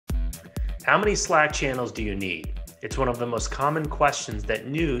How many Slack channels do you need? It's one of the most common questions that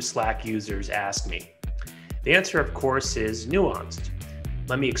new Slack users ask me. The answer, of course, is nuanced.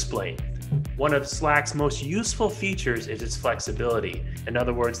 Let me explain. One of Slack's most useful features is its flexibility. In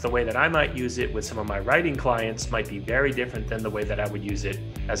other words, the way that I might use it with some of my writing clients might be very different than the way that I would use it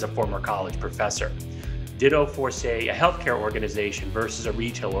as a former college professor. Ditto for, say, a healthcare organization versus a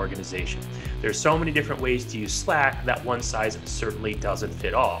retail organization. There's so many different ways to use Slack that one size certainly doesn't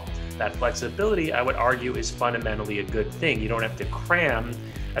fit all. That flexibility, I would argue, is fundamentally a good thing. You don't have to cram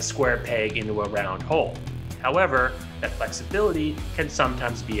a square peg into a round hole. However, that flexibility can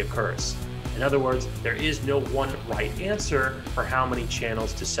sometimes be a curse. In other words, there is no one right answer for how many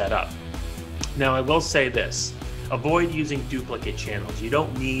channels to set up. Now, I will say this. Avoid using duplicate channels. You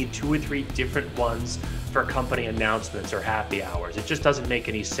don't need 2 or 3 different ones for company announcements or happy hours. It just doesn't make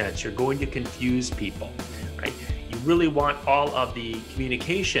any sense. You're going to confuse people, right? You really want all of the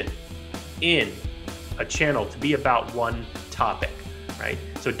communication in a channel to be about one topic, right?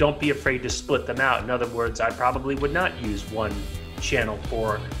 So don't be afraid to split them out. In other words, I probably would not use one channel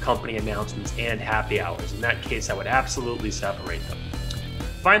for company announcements and happy hours. In that case, I would absolutely separate them.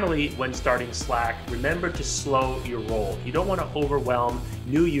 Finally, when starting Slack, remember to slow your roll. You don't want to overwhelm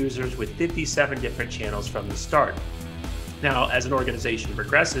new users with 57 different channels from the start. Now, as an organization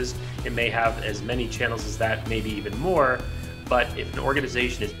progresses, it may have as many channels as that, maybe even more. But if an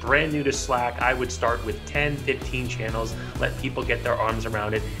organization is brand new to Slack, I would start with 10, 15 channels, let people get their arms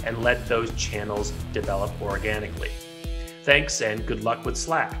around it, and let those channels develop organically. Thanks, and good luck with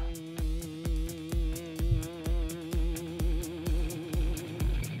Slack.